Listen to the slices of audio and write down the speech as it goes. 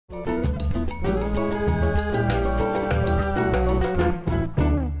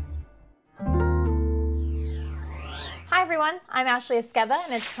I'm Ashley Esqueda,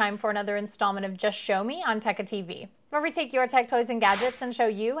 and it's time for another installment of Just Show Me on Tekka TV, where we take your tech toys and gadgets and show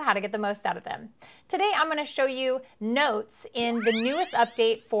you how to get the most out of them. Today, I'm going to show you Notes in the newest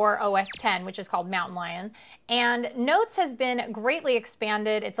update for OS X, which is called Mountain Lion. And Notes has been greatly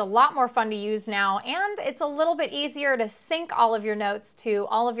expanded. It's a lot more fun to use now, and it's a little bit easier to sync all of your notes to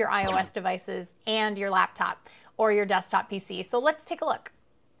all of your iOS devices and your laptop or your desktop PC. So let's take a look.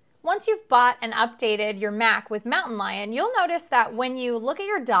 Once you've bought and updated your Mac with Mountain Lion, you'll notice that when you look at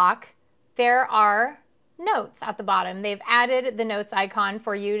your dock, there are notes at the bottom. They've added the notes icon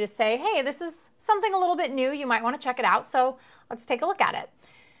for you to say, hey, this is something a little bit new. You might want to check it out. So let's take a look at it.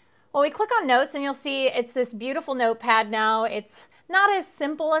 Well, we click on Notes and you'll see it's this beautiful notepad now. It's not as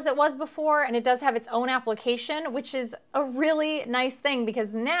simple as it was before, and it does have its own application, which is a really nice thing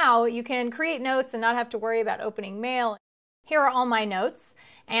because now you can create notes and not have to worry about opening mail. Here are all my notes,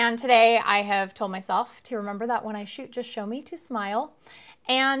 and today I have told myself to remember that when I shoot Just Show Me to smile.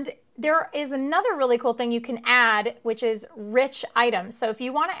 And there is another really cool thing you can add, which is rich items. So if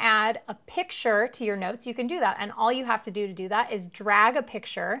you want to add a picture to your notes, you can do that, and all you have to do that is drag a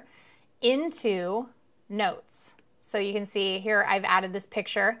picture into Notes. So you can see here I've added this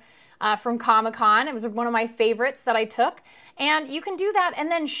picture from Comic-Con. It was one of my favorites that I took, and you can do that and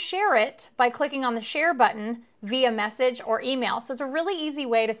then share it by clicking on the share button via message or email. So it's a really easy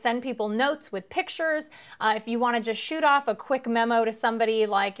way to send people notes with pictures. If you want to just shoot off a quick memo to somebody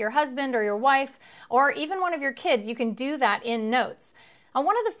like your husband or your wife, or even one of your kids, you can do that in Notes.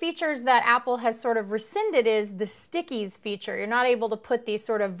 One of the features that Apple has sort of rescinded is the Stickies feature. You're not able to put these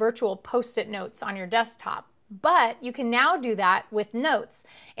sort of virtual Post-it notes on your desktop. But you can now do that with Notes.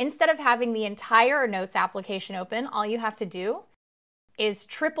 Instead of having the entire Notes application open, all you have to do is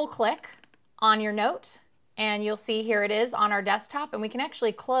triple click on your note, and you'll see here it is on our desktop, and we can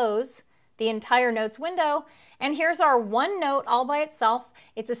actually close the entire Notes window. And here's our one note all by itself.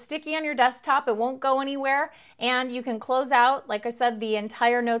 It's a sticky on your desktop. It won't go anywhere. And you can close out, like I said, the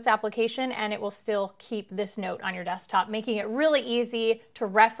entire Notes application, and it will still keep this note on your desktop, making it really easy to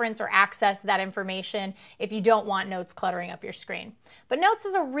reference or access that information if you don't want Notes cluttering up your screen. But Notes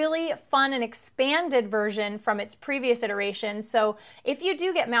is a really fun and expanded version from its previous iteration. So if you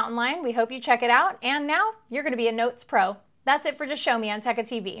do get Mountain Lion, we hope you check it out. And now you're going to be a Notes pro. That's it for Just Show Me on Tekka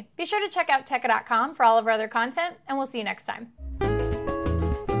TV. Be sure to check out tekka.com for all of our other content, and we'll see you next time.